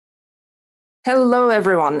Hello,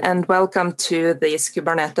 everyone, and welcome to this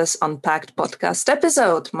Kubernetes Unpacked podcast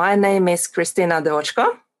episode. My name is Kristina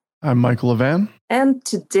Deochko. I'm Michael Levan. And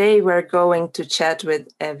today we're going to chat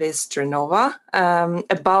with Evis Drenova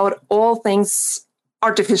about all things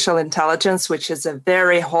artificial intelligence, which is a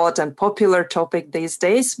very hot and popular topic these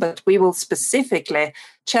days, but we will specifically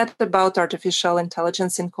chat about artificial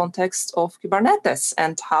intelligence in context of Kubernetes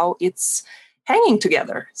and how it's hanging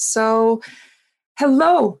together. So,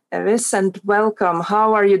 hello, Evis, and welcome.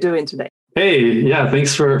 How are you doing today? Hey, yeah,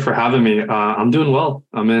 thanks for having me. I'm doing well.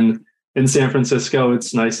 I'm in San Francisco.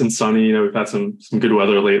 It's nice and sunny. You know, we've had some good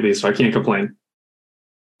weather lately, so I can't complain.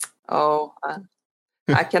 Oh,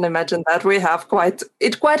 I can imagine that we have quite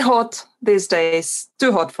hot these days.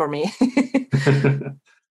 Too hot for me.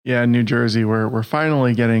 Yeah, in New Jersey, we're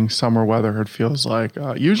finally getting summer weather. It feels like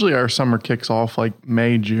usually our summer kicks off like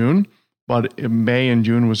May, June. But May and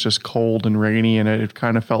June was just cold and rainy, and it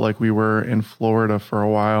kind of felt like we were in Florida for a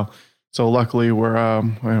while. So luckily, we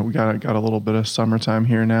got a little bit of summertime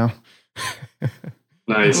here now.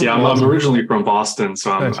 Nice. Yeah, I'm originally from Boston,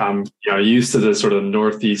 so I'm used to the sort of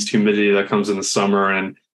northeast humidity that comes in the summer,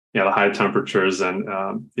 and the high temperatures. And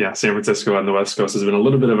San Francisco on the West Coast has been a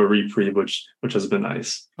little bit of a reprieve, which has been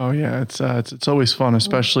nice. Oh yeah, it's always fun,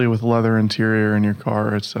 especially with leather interior in your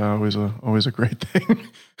car. It's always a great thing.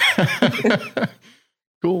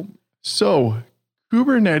 Cool. So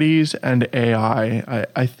Kubernetes and AI,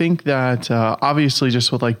 I think that obviously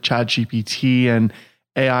just with like ChatGPT and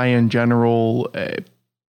AI in general,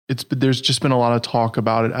 there's just been a lot of talk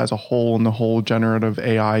about it as a whole and the whole generative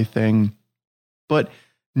AI thing, but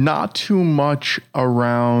not too much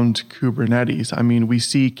around Kubernetes. I mean, we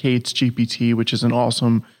see Kate's GPT, which is an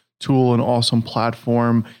awesome tool, an awesome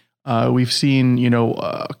platform. We've seen,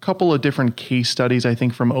 a couple of different case studies, I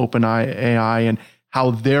think, from OpenAI and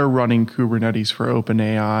how they're running Kubernetes for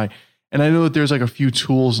OpenAI. And I know that there's like a few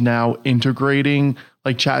tools now integrating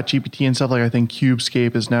like ChatGPT and stuff. Like I think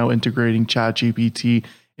Kubescape is now integrating ChatGPT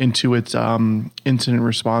into its incident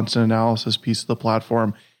response and analysis piece of the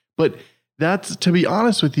platform. But that's, to be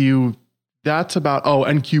honest with you, that's about,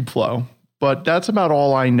 and Kubeflow. But that's about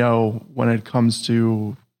all I know when it comes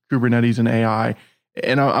to Kubernetes and AI.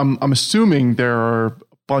 And I'm assuming there are a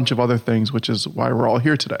bunch of other things, which is why we're all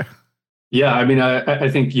here today. Yeah, I mean, I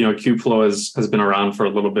think Kubeflow has been around for a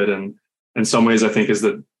little bit, and in some ways, I think is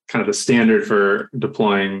the kind of the standard for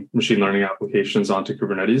deploying machine learning applications onto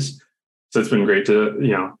Kubernetes. So it's been great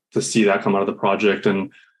to see that come out of the project.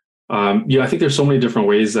 And I think there's so many different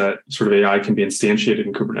ways that sort of AI can be instantiated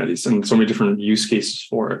in Kubernetes, and so many different use cases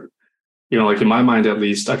for it. Like in my mind, at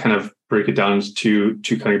least, I kind of break it down into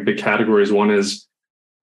two kind of big categories. One is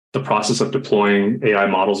the process of deploying AI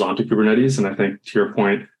models onto Kubernetes. And I think to your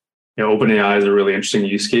point, OpenAI is a really interesting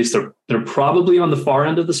use case. They're probably on the far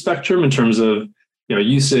end of the spectrum in terms of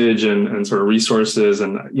usage and sort of resources.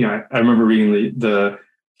 And I remember reading the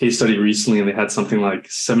case study recently, and they had something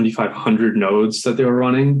like 7,500 nodes that they were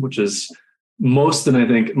running, which is most than I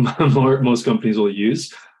think most companies will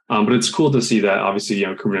use. But it's cool to see that obviously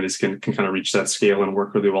Kubernetes can kind of reach that scale and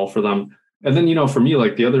work really well for them. And then for me,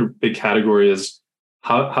 like the other big category is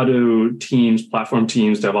how do teams, platform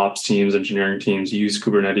teams, DevOps teams, engineering teams use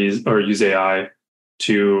Kubernetes or use AI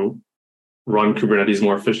to run Kubernetes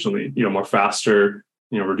more efficiently, more faster,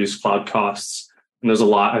 reduce cloud costs. And there's a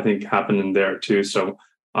lot, I think, happening there too. So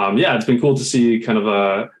it's been cool to see kind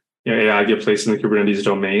of AI get placed in the Kubernetes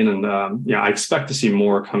domain. And I expect to see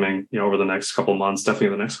more coming over the next couple of months,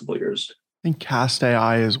 definitely the next couple of years. I think Cast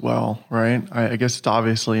AI as well, right? I guess it's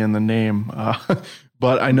obviously in the name.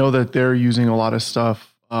 But I know that they're using a lot of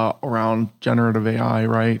stuff around generative AI,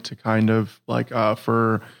 right, to kind of like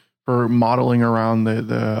for modeling around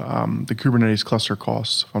the Kubernetes cluster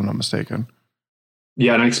costs, if I'm not mistaken.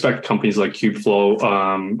 Yeah, and I expect companies like Kubeflow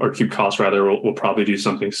or KubeCost rather will probably do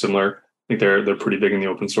something similar. I think they're pretty big in the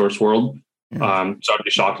open source world. Yeah. So I'd be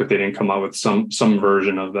shocked if they didn't come out with some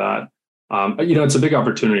version of that. It's a big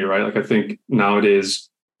opportunity, right? Like I think nowadays,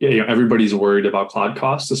 everybody's worried about cloud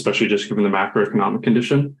costs, especially just given the macroeconomic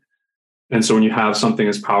condition. And so when you have something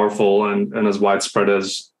as powerful and as widespread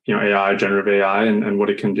as AI, generative AI, and what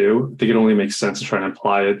it can do, I think it only makes sense to try and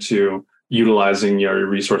apply it to utilizing your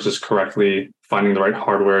resources correctly, finding the right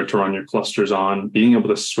hardware to run your clusters on, being able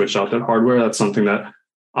to switch out that hardware. That's something that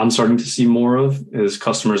I'm starting to see more of, is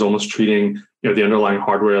customers almost treating the underlying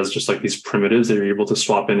hardware as just like these primitives that you're able to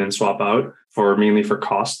swap in and swap out mainly for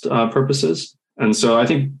cost purposes. And so I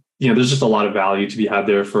think there's just a lot of value to be had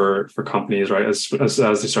there for companies, right? As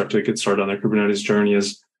they start to get started on their Kubernetes journey,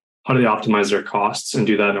 is how do they optimize their costs and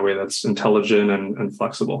do that in a way that's intelligent and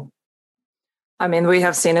flexible? I mean, we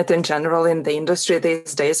have seen it in general in the industry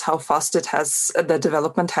these days, how fast the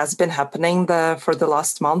development has been happening for the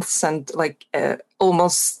last months. And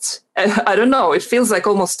almost, I don't know, it feels like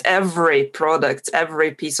almost every product,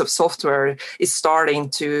 every piece of software is starting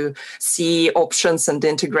to see options and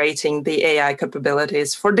integrating the AI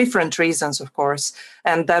capabilities for different reasons, of course.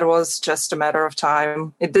 And that was just a matter of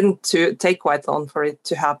time. It didn't take quite long for it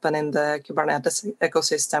to happen in the Kubernetes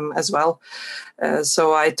ecosystem as well.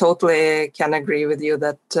 So I totally can agree with you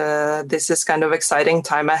that this is kind of exciting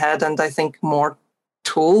time ahead. And I think more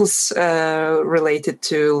tools related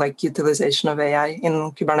to like utilization of AI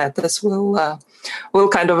in Kubernetes will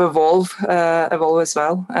kind of evolve as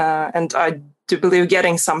well. And I do believe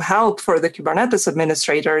getting some help for the Kubernetes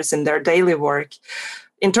administrators in their daily work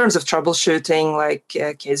in terms of troubleshooting, like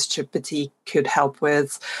Case GPT could help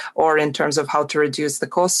with, or in terms of how to reduce the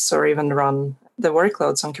costs or even run the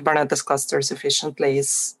workloads on Kubernetes clusters efficiently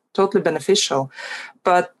is totally beneficial.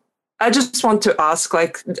 But I just want to ask,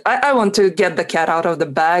 I want to get the cat out of the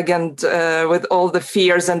bag, and with all the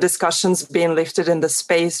fears and discussions being lifted in the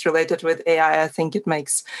space related with AI, I think it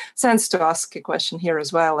makes sense to ask a question here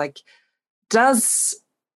as well. Like, does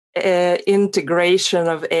integration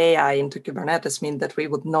of AI into Kubernetes mean that we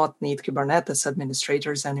would not need Kubernetes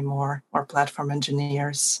administrators anymore or platform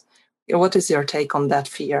engineers? What is your take on that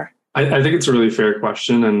fear? I think it's a really fair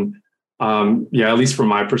question. And at least from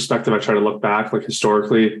my perspective, I try to look back, like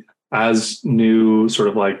historically, as new sort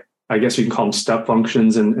of like, I guess you can call them step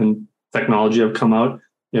functions and technology have come out,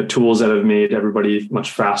 tools that have made everybody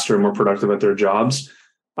much faster and more productive at their jobs.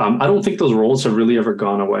 I don't think those roles have really ever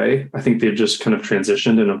gone away. I think they've just kind of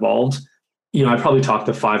transitioned and evolved. I probably talk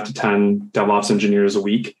to 5 to 10 DevOps engineers a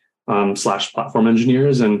week, / platform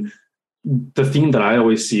engineers. And the theme that I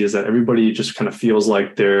always see is that everybody just kind of feels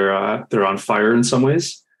like they're on fire in some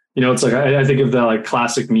ways. It's like, I think of the like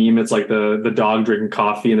classic meme. It's like the dog drinking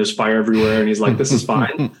coffee and there's fire everywhere. And he's like, this is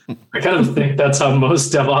fine. I kind of think that's how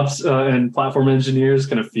most DevOps and platform engineers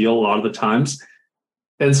kind of feel a lot of the times.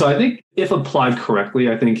 And so I think if applied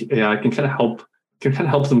correctly, I think AI can kind of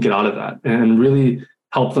help them get out of that and really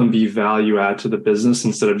help them be value add to the business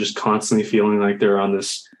instead of just constantly feeling like they're on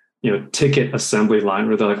this, ticket assembly line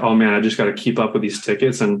where they're like, oh man, I just got to keep up with these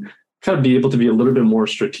tickets and kind of be able to be a little bit more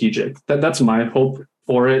strategic. That's my hope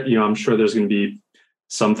for it. I'm sure there's going to be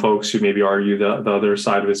some folks who maybe argue the other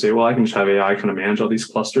side would say, well, I can just have AI kind of manage all these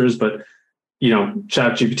clusters, but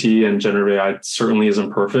ChatGPT and generative AI certainly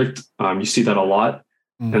isn't perfect. You see that a lot.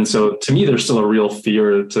 Mm-hmm. And so to me, there's still a real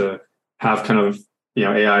fear to have kind of,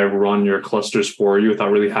 AI run your clusters for you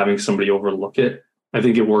without really having somebody overlook it. I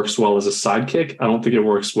think it works well as a sidekick. I don't think it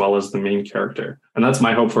works well as the main character. And that's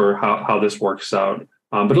my hope for how this works out.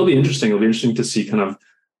 But it'll be interesting. It'll be interesting to see kind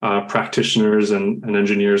of practitioners and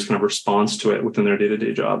engineers kind of response to it within their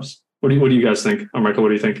day-to-day jobs. What do you guys think? Michael, what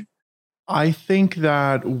do you think? I think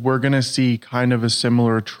that we're going to see kind of a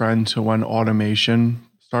similar trend to when automation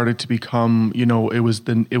started to become, it was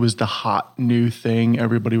the hot new thing.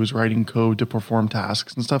 Everybody was writing code to perform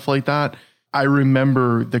tasks and stuff like that. I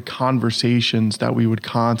remember the conversations that we would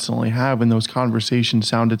constantly have, and those conversations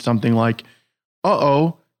sounded something like,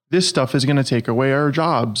 this stuff is going to take away our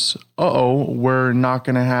jobs. We're not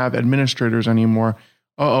going to have administrators anymore.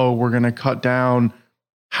 We're going to cut down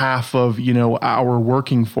half of, our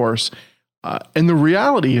working force. And the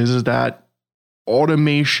reality is that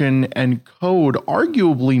automation and code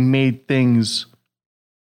arguably made things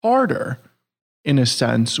harder in a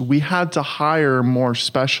sense. We had to hire more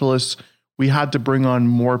specialists. We had to bring on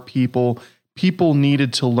more people. People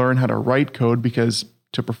needed to learn how to write code because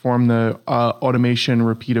to perform the automation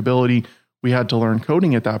repeatability, we had to learn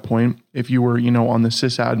coding at that point. If you were, on the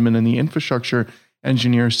sysadmin and the infrastructure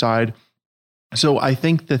engineer side. So I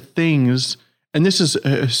think the things, and this is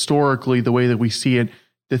historically the way that we see it,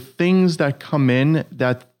 the things that come in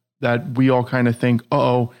that we all kind of think, it's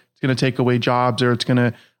going to take away jobs or it's going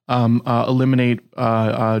to eliminate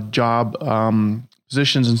job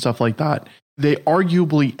positions and stuff like that. They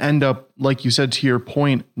arguably end up, like you said, to your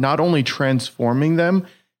point, not only transforming them,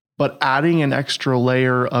 but adding an extra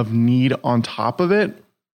layer of need on top of it,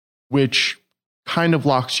 which kind of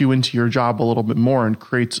locks you into your job a little bit more and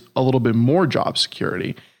creates a little bit more job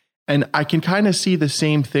security. And I can kind of see the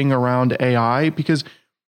same thing around AI because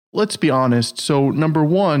let's be honest. So number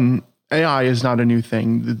one, AI is not a new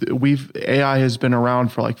thing. AI has been around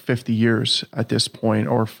for like 50 years at this point,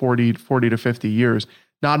 or 40 to 50 years.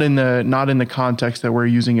 Not in the context that we're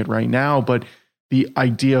using it right now, but the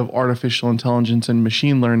idea of artificial intelligence and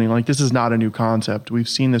machine learning, like this is not a new concept. We've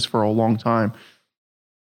seen this for a long time.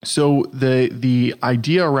 So the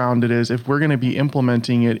idea around it is if we're going to be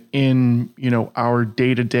implementing it in, our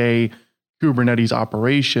day-to-day Kubernetes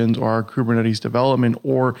operations or our Kubernetes development,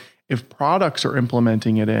 or if products are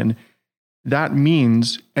implementing it in, that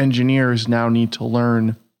means engineers now need to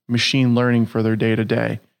learn machine learning for their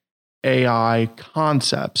day-to-day, AI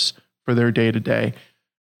concepts for their day-to-day,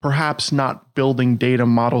 perhaps not building data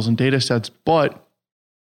models and data sets, but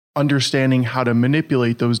understanding how to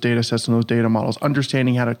manipulate those data sets and those data models,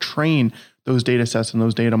 understanding how to train those data sets and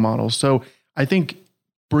those data models. So I think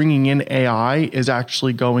bringing in AI is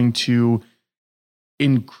actually going to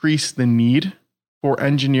increase the need for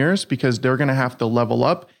engineers because they're going to have to level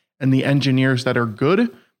up. And the engineers that are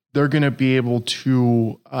good, they're going to be able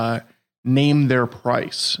to name their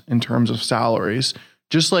price in terms of salaries.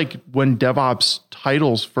 Just like when DevOps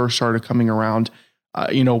titles first started coming around,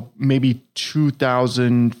 maybe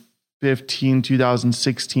 2015,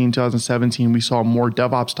 2016, 2017, we saw more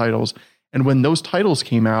DevOps titles. And when those titles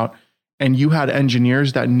came out and you had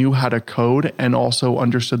engineers that knew how to code and also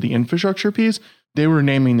understood the infrastructure piece, they were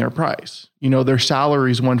naming their price. Their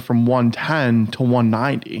salaries went from 110 to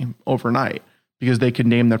 190 overnight because they could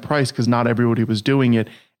name their price because not everybody was doing it.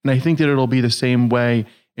 And I think that it'll be the same way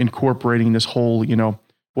incorporating this whole,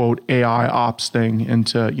 quote, AI ops thing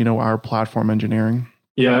into, our platform engineering.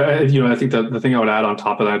 Yeah, I think that the thing I would add on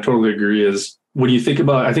top of that, I totally agree, is when you think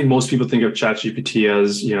about, I think most people think of ChatGPT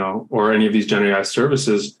as, or any of these Gen AI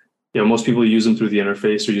services, most people use them through the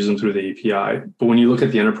interface or use them through the API. But when you look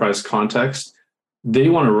at the enterprise context, they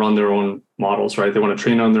want to run their own models, right? They want to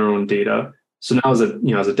train on their own data. So now as a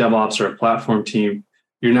DevOps or a platform team,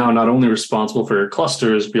 you're now not only responsible for your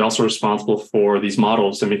clusters, but you're also responsible for these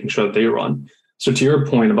models and making sure that they run. So to your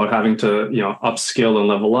point about having to, upskill and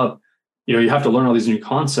level up, you have to learn all these new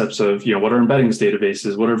concepts of, what are embeddings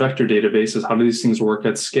databases? What are vector databases? How do these things work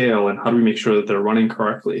at scale? And how do we make sure that they're running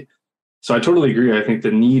correctly? So I totally agree. I think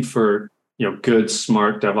the need for, good,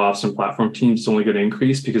 smart DevOps and platform teams is only going to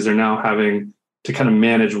increase because they're now having to kind of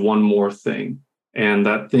manage one more thing. And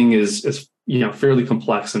that thing is fairly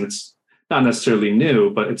complex, and it's not necessarily new,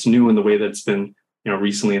 but it's new in the way that it's been,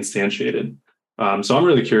 recently instantiated. So I'm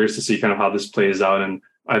really curious to see kind of how this plays out. And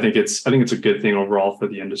I think it's a good thing overall for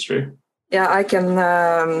the industry. Yeah, I can.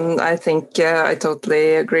 I think I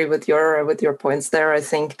totally agree with your points there. I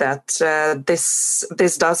think that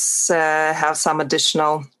this does have some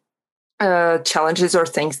additional challenges or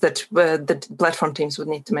things that the platform teams would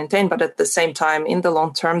need to maintain, but at the same time, in the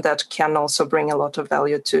long term, that can also bring a lot of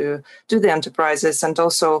value to the enterprises, and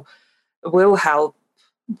also will help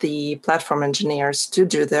the platform engineers to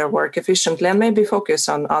do their work efficiently and maybe focus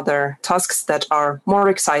on other tasks that are more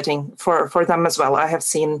exciting for them as well. I have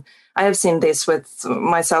seen this with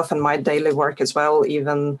myself and my daily work as well,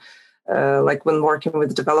 even like when working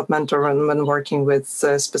with development or when working with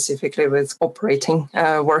specifically with operating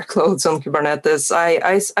workloads on Kubernetes.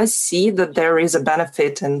 I see that there is a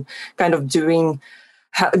benefit in kind of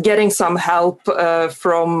getting some help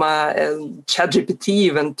from ChatGPT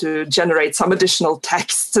even to generate some additional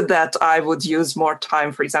text that I would use more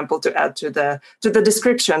time, for example, to add to the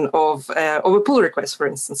description of a pull request, for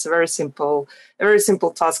instance. A very simple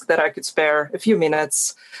task that I could spare a few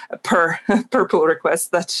minutes per pull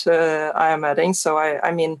request that I am adding. So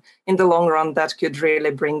I mean, in the long run, that could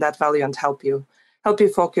really bring that value and help you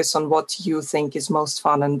focus on what you think is most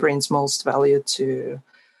fun and brings most value to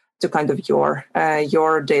kind of your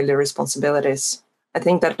daily responsibilities. I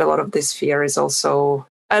think that a lot of this fear is also,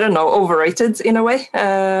 I don't know, overrated in a way,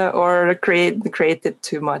 or created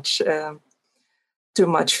too much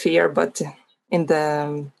fear. But in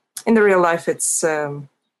the real life, it's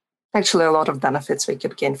actually a lot of benefits we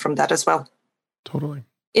could gain from that as well. Totally.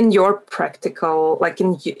 In your practical, like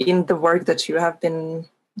in the work that you have been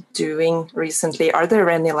doing recently, are there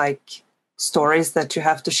any like stories that you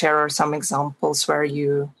have to share or some examples where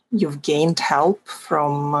you've gained help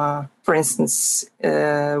from, for instance,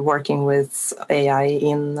 working with AI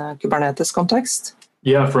in Kubernetes context?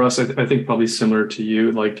 Yeah, for us, I think probably similar to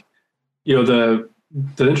you. Like, the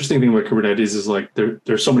interesting thing about Kubernetes is like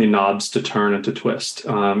there's so many knobs to turn and to twist,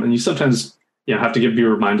 and you sometimes have to be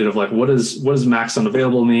reminded of like what does max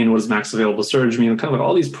unavailable mean? What does max available surge mean? Kind of like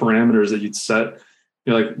all these parameters that you'd set.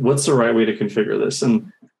 You're like, what's the right way to configure this?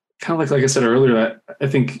 And kind of like I said earlier, I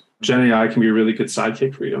think Gen AI can be a really good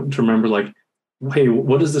sidekick for you to remember, like, hey,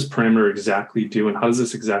 what does this parameter exactly do, and how does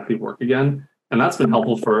this exactly work again? And that's been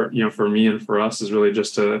helpful for me and for us, is really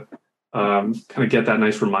just to kind of get that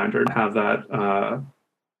nice reminder and have that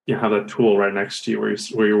have that tool right next to you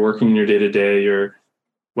where you're working in your day to day, or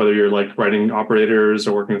whether you're like writing operators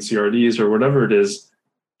or working with CRDs or whatever it is,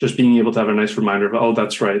 just being able to have a nice reminder of, oh,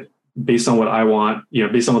 that's right, based on what I want,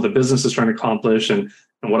 based on what the business is trying to accomplish and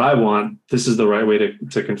what I want, this is the right way to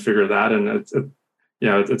configure that. And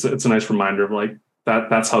it's a nice reminder of like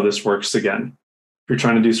that's how this works again. If you're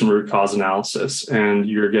trying to do some root cause analysis and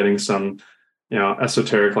you're getting some,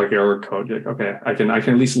 esoteric like error code, you're like, okay, I can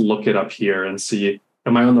at least look it up here and see,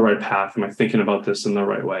 am I on the right path? Am I thinking about this in the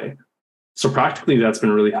right way? So practically, that's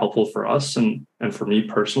been really helpful for us and for me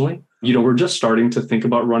personally. We're just starting to think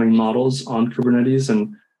about running models on Kubernetes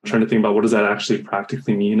and trying to think about what does that actually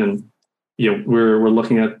practically mean. And we're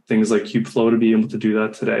looking at things like Kubeflow to be able to do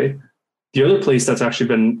that today. The other place that's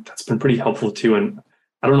been pretty helpful too, and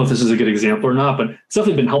I don't know if this is a good example or not, but it's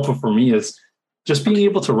definitely been helpful for me, is just being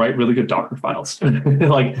able to write really good Docker files.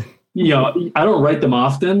 Like, I don't write them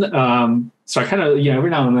often. So I kind of, every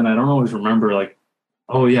now and then I don't always remember like,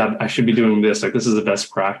 oh yeah, I should be doing this. Like, this is the best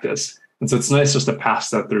practice. And so it's nice just to pass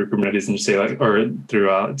that through Kubernetes and say like, or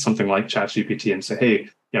through something like ChatGPT and say, hey,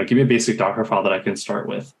 give me a basic Docker file that I can start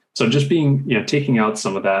with. So just being, taking out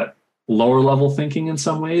some of that lower level thinking in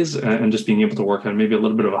some ways and just being able to work on maybe a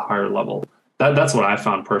little bit of a higher level. That's what I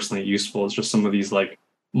found personally useful, is just some of these like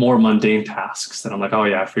more mundane tasks that I'm like, oh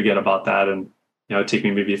yeah, I forget about that. And, it'd take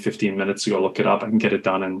me maybe 15 minutes to go look it up. I can get it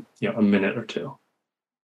done in, a minute or two.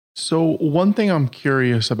 So one thing I'm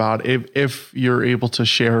curious about, if you're able to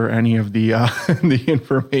share any of the the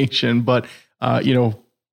information, but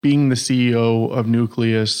being the CEO of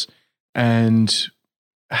Nucleus and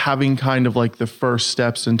having kind of like the first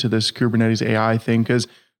steps into this Kubernetes AI thing, because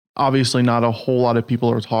obviously not a whole lot of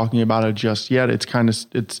people are talking about it just yet.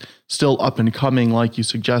 It's still up and coming, like you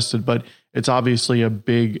suggested, but it's obviously a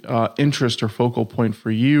big interest or focal point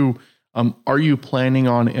for you. Are you planning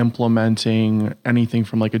on implementing anything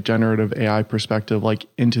from like a generative AI perspective, like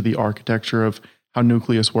into the architecture of how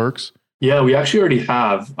Nucleus works? Yeah, we actually already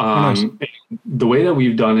have. Nice. The way that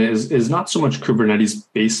we've done it is not so much Kubernetes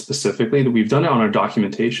based specifically, that we've done it on our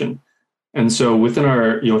documentation. And so within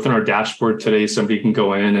our dashboard today, somebody can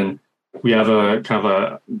go in and we have a kind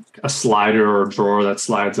of a slider or a drawer that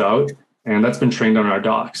slides out, and that's been trained on our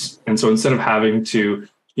docs. And so instead of having to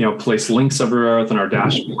place links everywhere within our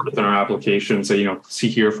dashboard, within our application, say, see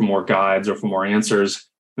here for more guides or for more answers,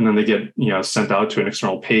 and then they get, sent out to an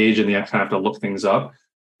external page and they kind of have to look things up.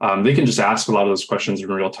 They can just ask a lot of those questions in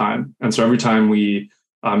real time. And so every time we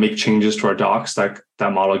make changes to our docs, that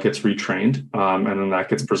model gets retrained, and then that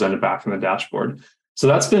gets presented back in the dashboard. So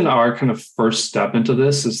that's been our kind of first step into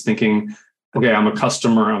this, is thinking, okay, I'm a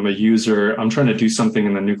customer, I'm a user, I'm trying to do something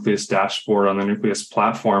in the Nucleus dashboard on the Nucleus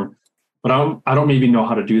platform, but I don't maybe know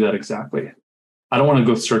how to do that exactly. I don't want to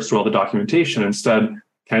go search through all the documentation. Instead,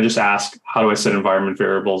 can I just ask, how do I set environment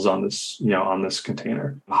variables on this, on this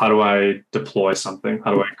container? How do I deploy something?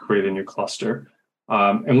 How do I create a new cluster?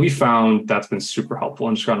 And we found that's been super helpful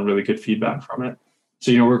and just gotten really good feedback from it.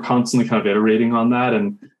 So, we're constantly kind of iterating on that.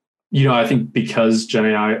 And, I think because Gen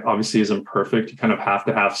AI obviously isn't perfect, you kind of have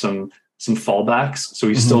to have some fallbacks. So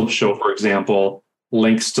we still show, for example,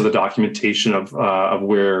 links to the documentation of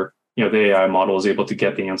where, the AI model is able to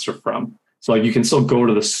get the answer from. So like you can still go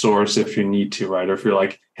to the source if you need to, right? Or if you're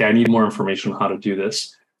like, hey, I need more information on how to do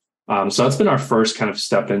this. So that's been our first kind of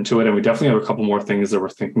step into it. And we definitely have a couple more things that we're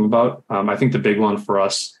thinking about. I think the big one for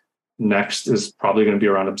us next is probably going to be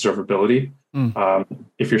around observability.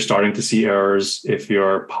 If you're starting to see errors, if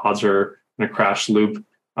your pods are in a crash loop,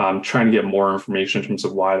 trying to get more information in terms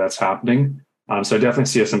of why that's happening. So I definitely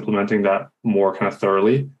see us implementing that more kind of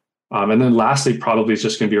thoroughly. And then lastly, probably it's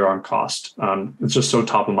just going to be around cost. It's just so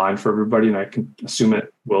top of mind for everybody, and I can assume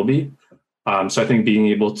it will be. So I think being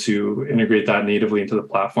able to integrate that natively into the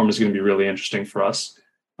platform is going to be really interesting for us,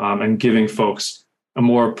 and giving folks a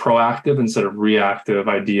more proactive instead of reactive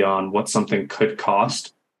idea on what something could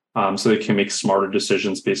cost, so they can make smarter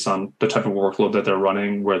decisions based on the type of workload that they're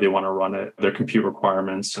running, where they want to run it, their compute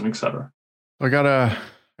requirements, and et cetera. I gotta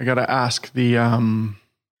ask the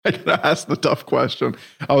tough question.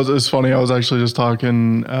 It's funny. I was actually just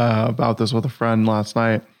talking about this with a friend last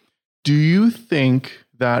night. Do you think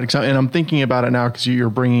that, and I'm thinking about it now because you're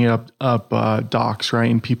bringing up docs,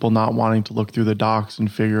 right? And people not wanting to look through the docs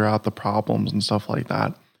and figure out the problems and stuff like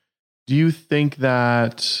that. Do you think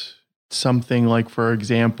that something like, for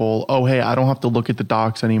example, oh, hey, I don't have to look at the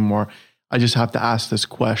docs anymore. I just have to ask this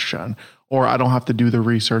question. Or I don't have to do the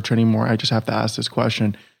research anymore. I just have to ask this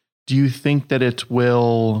question. Do you think that it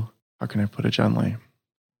will, how can I put it gently,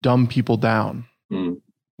 dumb people down?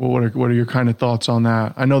 Well, what are your kind of thoughts on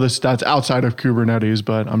that? I know that's outside of Kubernetes,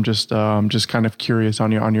 but I'm just kind of curious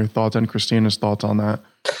on your thoughts and Christina's thoughts on that.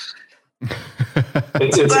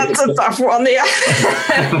 That's a tough one. Yeah.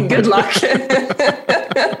 Good luck.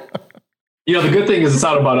 The good thing is it's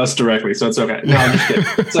not about us directly, so it's okay. No, I'm just kidding.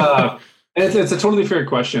 It's a totally fair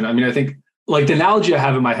question. I mean, I think like the analogy I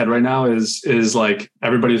have in my head right now is like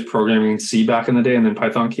everybody was programming in C back in the day, and then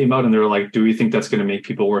Python came out, and they were like, do we think that's going to make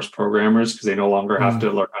people worse programmers because they no longer have to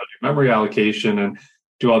learn how to do memory allocation and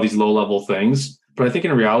do all these low level things? But I think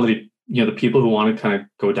in reality, the people who want to kind of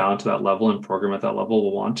go down to that level and program at that level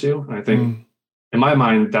will want to. And I think in my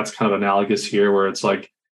mind, that's kind of analogous here, where it's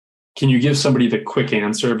like, can you give somebody the quick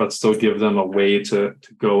answer, but still give them a way to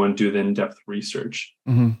go and do the in-depth research?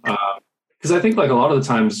 Because I think like a lot of the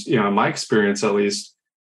times, in my experience at least,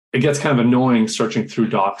 it gets kind of annoying searching through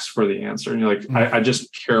docs for the answer. And you're like, I just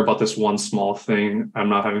care about this one small thing. I'm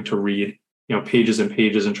not having to read, pages and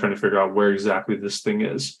pages and trying to figure out where exactly this thing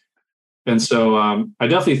is. And so I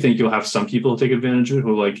definitely think you'll have some people who take advantage of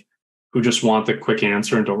it who just want the quick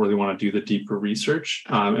answer and don't really want to do the deeper research.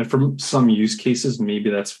 And for some use cases, maybe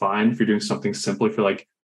that's fine. If you're doing something simple, if you're like,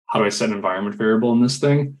 how do I set an environment variable in this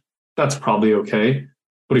thing? That's probably okay.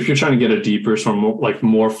 But if you're trying to get a deeper,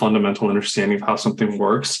 more fundamental understanding of how something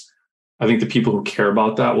works, I think the people who care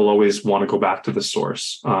about that will always want to go back to the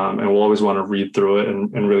source and will always want to read through it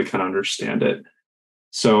and really kind of understand it.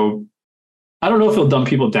 So I don't know if it'll dumb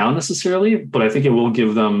people down necessarily, but I think it will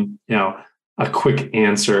give them, a quick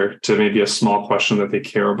answer to maybe a small question that they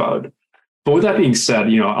care about. But with that being said,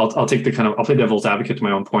 I'll take I'll play devil's advocate to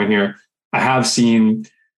my own point here. I have seen,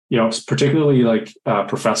 particularly like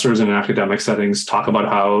professors in academic settings talk about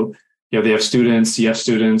how, they have students, CS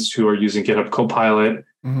students who are using GitHub Copilot,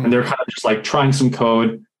 and they're kind of just like trying some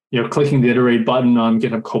code, clicking the iterate button on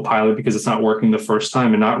GitHub Copilot because it's not working the first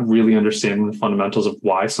time and not really understanding the fundamentals of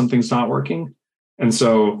why something's not working. And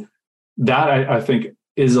so that I think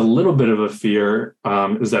is a little bit of a fear,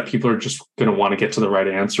 is that people are just going to want to get to the right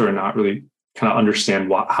answer and not really kind of understand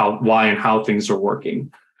why and how things are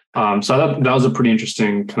working. So I thought that was a pretty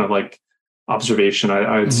interesting kind of like observation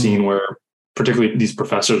I had seen, where particularly these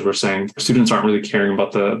professors were saying students aren't really caring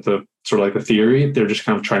about the sort of like the theory. They're just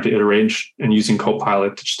kind of trying to iterate and using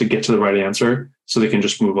Copilot just to get to the right answer so they can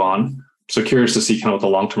just move on. So curious to see kind of what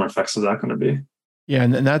the long-term effects of that going to be. Yeah,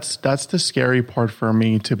 and that's the scary part for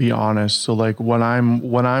me, to be honest. So like when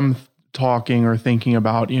I'm talking or thinking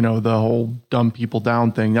about, the whole dumb people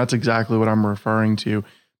down thing, that's exactly what I'm referring to.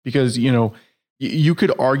 Because, you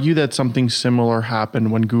could argue that something similar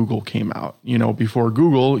happened when Google came out. Before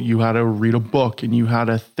Google, you had to read a book and you had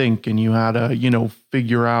to think and you had to,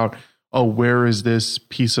 figure out, where is this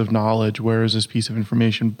piece of knowledge? Where is this piece of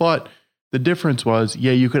information? But the difference was,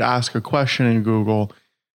 you could ask a question in Google,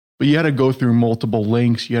 but you had to go through multiple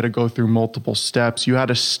links. You had to go through multiple steps. You had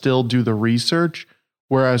to still do the research.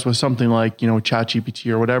 Whereas with something like,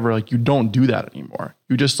 ChatGPT or whatever, like you don't do that anymore.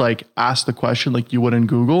 You just like ask the question like you would in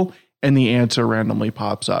Google and the answer randomly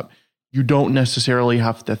pops up. You don't necessarily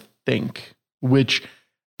have to think, which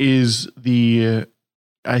is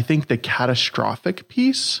I think the catastrophic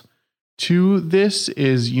piece to this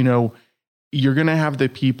is, you're going to have the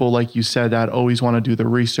people, like you said, that always want to do the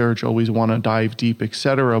research, always want to dive deep,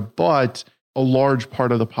 etc. But a large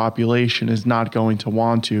part of the population is not going to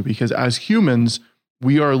want to, because as humans,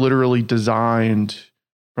 we are literally designed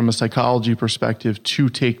from a psychology perspective to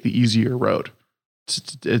take the easier road.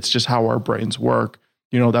 It's just how our brains work.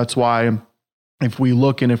 That's why if we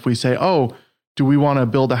look and if we say, do we want to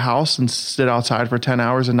build a house and sit outside for 10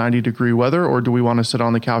 hours in 90-degree weather, or do we want to sit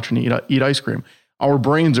on the couch and eat ice cream? Our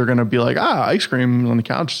brains are going to be like, ice cream on the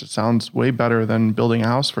couch, it sounds way better than building a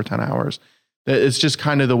house for 10 hours. It's just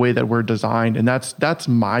kind of the way that we're designed. And that's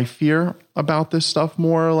my fear about this stuff,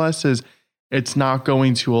 more or less, is it's not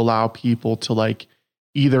going to allow people to like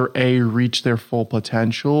either A, reach their full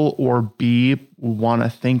potential, or B, want to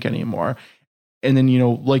think anymore. And then,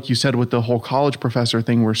 like you said, with the whole college professor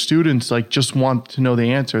thing where students like just want to know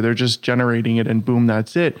the answer, they're just generating it and boom,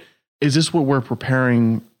 that's it. Is this what we're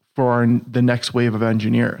preparing for the next wave of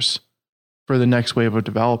engineers, for the next wave of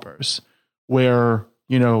developers, where,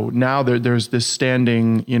 now there's this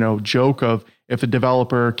standing, joke of if a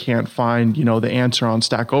developer can't find, the answer on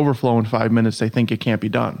Stack Overflow in 5 minutes, they think it can't be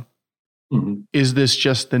done. Is this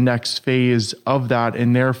just the next phase of that?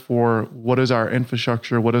 And therefore, what is our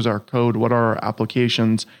infrastructure? What is our code? What are our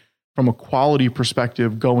applications from a quality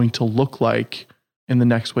perspective going to look like in the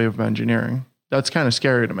next wave of engineering? That's kind of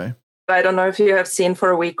scary to me. I don't know if you have seen,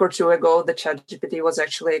 for a week or two ago, the ChatGPT was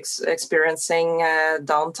actually experiencing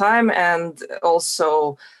downtime. And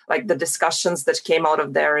also like the discussions that came out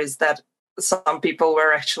of there is that some people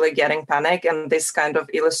were actually getting panic, and this kind of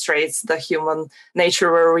illustrates the human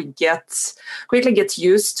nature where we quickly get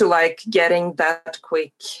used to like getting that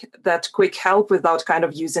quick help without kind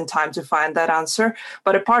of using time to find that answer.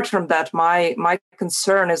 But apart from that, my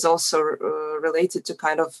concern is also related to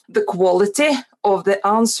kind of the quality of the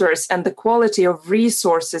answers and the quality of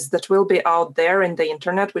resources that will be out there in the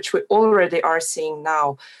internet, which we already are seeing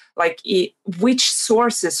now. Like, which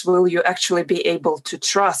sources will you actually be able to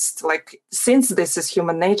trust? Like, since this is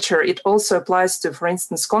human nature, it also applies to, for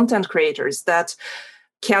instance, content creators that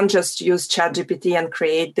can just use ChatGPT and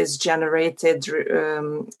create this generated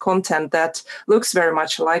content that looks very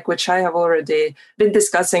much alike, which I have already been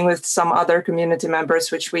discussing with some other community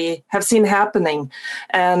members, which we have seen happening,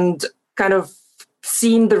 and kind of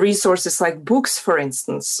seen the resources like books, for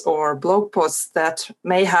instance, or blog posts that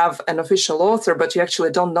may have an official author, but you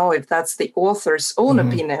actually don't know if that's the author's own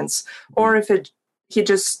opinions, or if he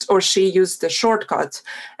just or she used a shortcut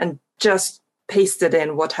and just pasted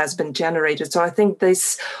in what has been generated. So I think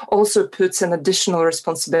this also puts an additional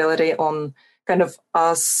responsibility on kind of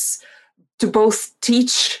us to both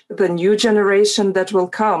teach the new generation that will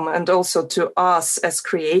come, and also to us as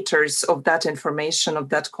creators of that information, of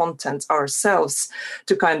that content ourselves,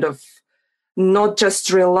 to kind of not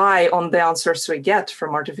just rely on the answers we get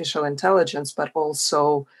from artificial intelligence, but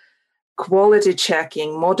also quality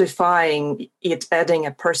checking, modifying it, adding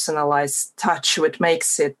a personalized touch, which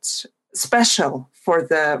makes it special for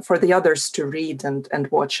the others to read and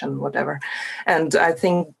watch and whatever. And I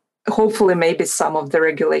think hopefully maybe some of the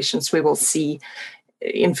regulations we will see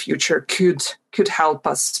in future could help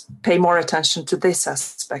us pay more attention to this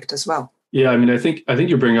aspect as well. Yeah, I mean, I think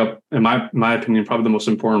you bring up, in my opinion, probably the most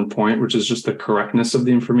important point, which is just the correctness of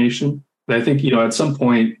the information. And I think, at some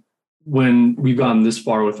point when we've gone this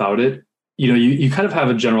far without it, you kind of have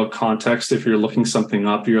a general context. If you're looking something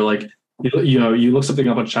up, you're like, you look something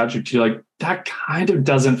up on ChatGPT, you're like, that kind of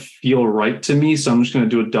doesn't feel right to me, so I'm just going to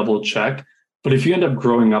do a double check. But if you end up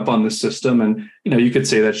growing up on the system, and you could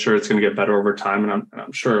say that sure, it's going to get better over time, and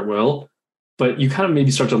I'm sure it will. But you kind of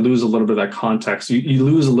maybe start to lose a little bit of that context. You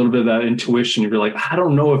lose a little bit of that intuition. You're like, I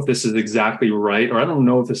don't know if this is exactly right, or I don't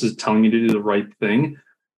know if this is telling me to do the right thing.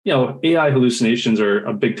 AI hallucinations are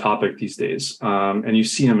a big topic these days, and you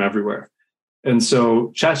see them everywhere. And so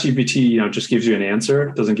ChatGPT, just gives you an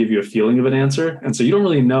answer, doesn't give you a feeling of an answer, and so you don't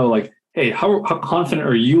really know, like, hey, how confident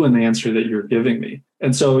are you in the answer that you're giving me?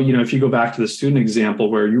 And so, if you go back to the student example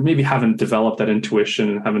where you maybe haven't developed that intuition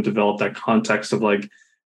and haven't developed that context of like,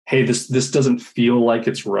 hey, this doesn't feel like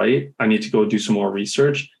it's right, I need to go do some more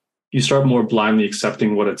research. You start more blindly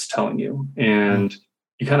accepting what it's telling you. And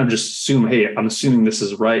you kind of just assume, hey, I'm assuming this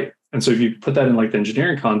is right. And so if you put that in like the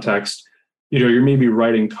engineering context, you're maybe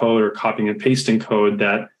writing code or copying and pasting code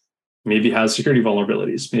that maybe has security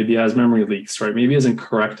vulnerabilities, maybe has memory leaks, right? Maybe isn't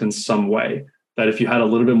correct in some way, that if you had a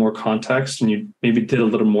little bit more context and you maybe did a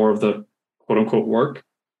little more of the quote unquote work,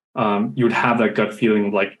 you would have that gut feeling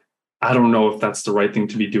of like, I don't know if that's the right thing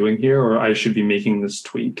to be doing here, or I should be making this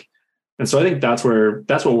tweak. And so I think that's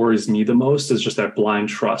what worries me the most, is just that blind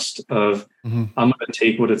trust of I'm going to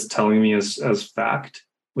take what it's telling me as fact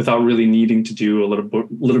without really needing to do a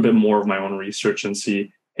little bit more of my own research and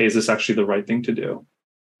see, hey, is this actually the right thing to do?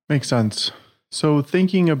 Makes sense. So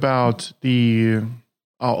thinking about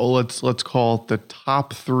let's call it the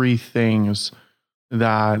top 3 things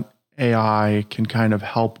that AI can kind of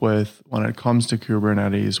help with when it comes to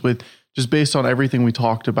Kubernetes, with just based on everything we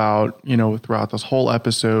talked about, throughout this whole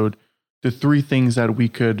episode, the 3 things that we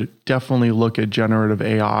could definitely look at generative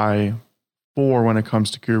AI for when it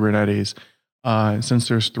comes to Kubernetes. Since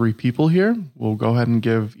there's 3 people here, we'll go ahead and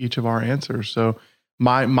give each of our answers. So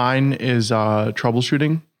mine is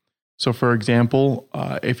troubleshooting. So for example,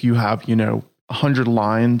 if you have, 100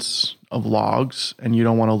 lines of logs and you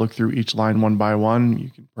don't want to look through each line one by one, you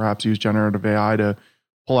can perhaps use generative AI to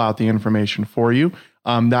pull out the information for you.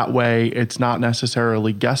 That way it's not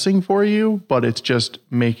necessarily guessing for you, but it's just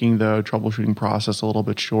making the troubleshooting process a little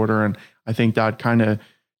bit shorter. And I think that kind of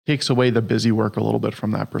takes away the busy work a little bit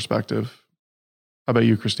from that perspective. How about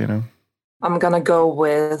you, Christina? I'm going to go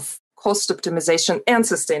with cost optimization and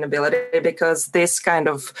sustainability, because this kind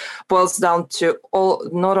of boils down to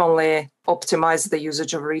not only optimize the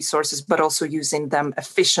usage of resources, but also using them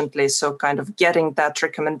efficiently. So kind of getting that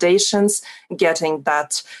recommendations, getting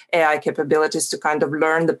that AI capabilities to kind of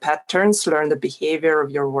learn the patterns, learn the behavior of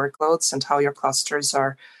your workloads and how your clusters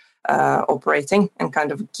are operating, and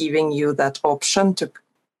kind of giving you that option to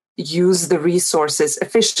use the resources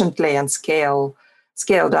efficiently and scale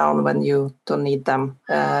down when you don't need them,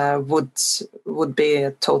 would be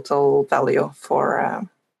a total value for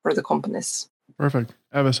the companies. Perfect.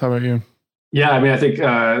 Evis, how about you? Yeah, I mean, I think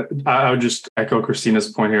I would just echo Christina's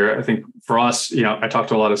point here. I think for us, I talked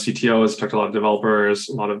to a lot of CTOs, talked to a lot of developers,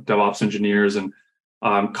 a lot of DevOps engineers, and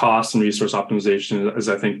cost and resource optimization is,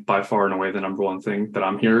 I think, by far and away the number one thing that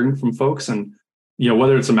I'm hearing from folks. And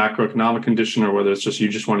whether it's a macroeconomic condition or whether it's just you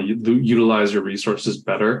just want to utilize your resources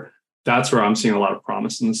better, that's where I'm seeing a lot of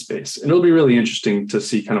promise in the space. And it'll be really interesting to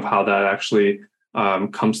see kind of how that actually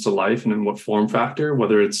comes to life and in what form factor,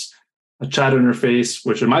 whether it's a chat interface,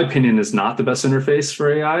 which in my opinion is not the best interface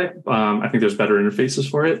for AI. I think there's better interfaces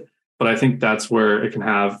for it, but I think that's where it can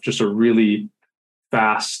have just a really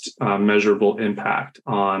fast, measurable impact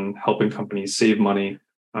on helping companies save money,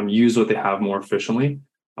 use what they have more efficiently,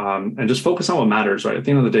 and just focus on what matters, right? At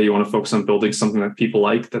the end of the day, you want to focus on building something that people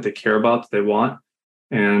like, that they care about, that they want.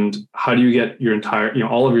 And how do you get your entire,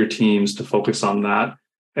 all of your teams to focus on that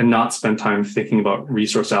and not spend time thinking about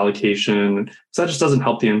resource allocation? So that just doesn't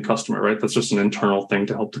help the end customer, right? That's just an internal thing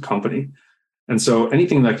to help the company. And so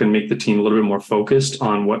anything that can make the team a little bit more focused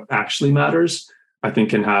on what actually matters, I think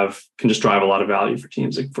can just drive a lot of value for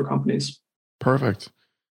teams, for companies. Perfect.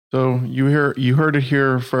 So you heard it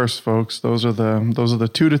here first, folks. Those are the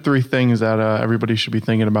 2 to 3 things that everybody should be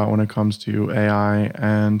thinking about when it comes to AI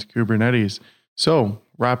and Kubernetes. So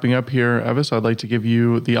wrapping up here, Evis, I'd like to give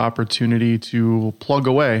you the opportunity to plug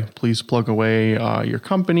away. Please plug away your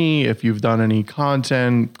company, if you've done any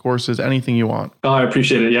content, courses, anything you want. Oh, I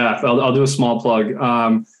appreciate it. Yeah, I'll do a small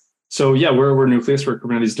plug. So yeah, we're Nucleus. We're a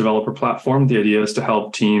Kubernetes developer platform. The idea is to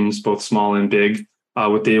help teams, both small and big,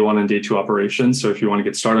 with day 1 and day 2 operations. So if you want to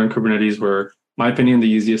get started on Kubernetes, we're, in my opinion, the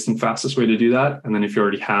easiest and fastest way to do that. And then if you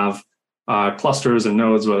already have clusters and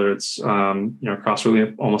nodes, whether it's across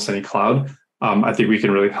really almost any cloud, I think we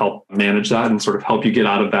can really help manage that and sort of help you get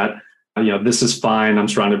out of that, this is fine, I'm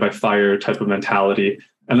surrounded by fire type of mentality.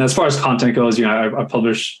 And as far as content goes, I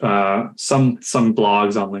publish some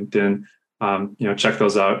blogs on LinkedIn. Check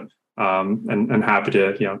those out. And happy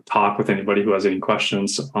to talk with anybody who has any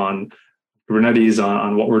questions on Kubernetes,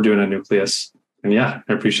 on what we're doing at Nucleus. And yeah,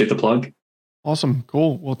 I appreciate the plug. Awesome.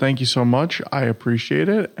 Cool. Well, thank you so much. I appreciate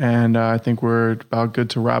it. And I think we're about good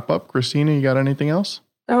to wrap up. Christina, you got anything else?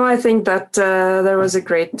 No, I think that there was a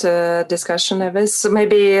great discussion, Evis. So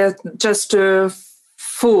maybe just to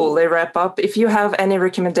fully wrap up, if you have any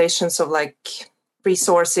recommendations of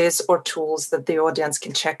resources or tools that the audience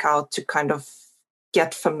can check out to kind of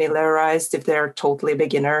get familiarized if they're totally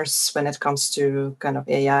beginners when it comes to kind of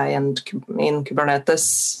AI and in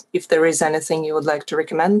Kubernetes, if there is anything you would like to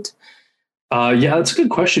recommend? Yeah, that's a good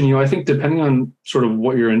question. I think depending on sort of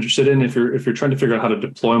what you're interested in, if you're trying to figure out how to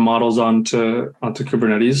deploy models onto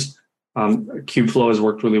Kubernetes, Kubeflow has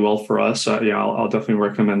worked really well for us. I'll definitely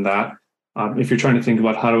recommend that. If you're trying to think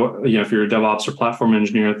about how to, if you're a DevOps or platform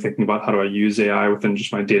engineer, thinking about how do I use AI within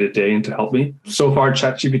just my day-to-day and to help me. So far,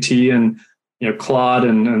 ChatGPT and Claude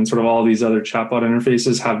and sort of all these other chatbot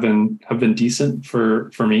interfaces have been decent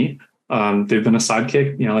for me. They've been a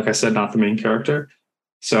sidekick, like I said, not the main character.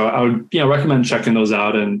 So I would recommend checking those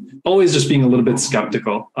out, and always just being a little bit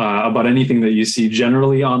skeptical about anything that you see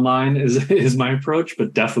generally online is my approach,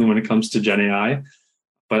 but definitely when it comes to Gen AI.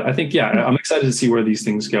 But I think, I'm excited to see where these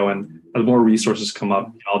things go, and as more resources come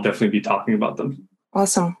up, I'll definitely be talking about them.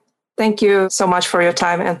 Awesome. Thank you so much for your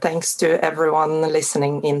time, and thanks to everyone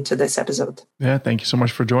listening into this episode. Yeah, thank you so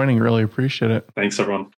much for joining. Really appreciate it. Thanks, everyone.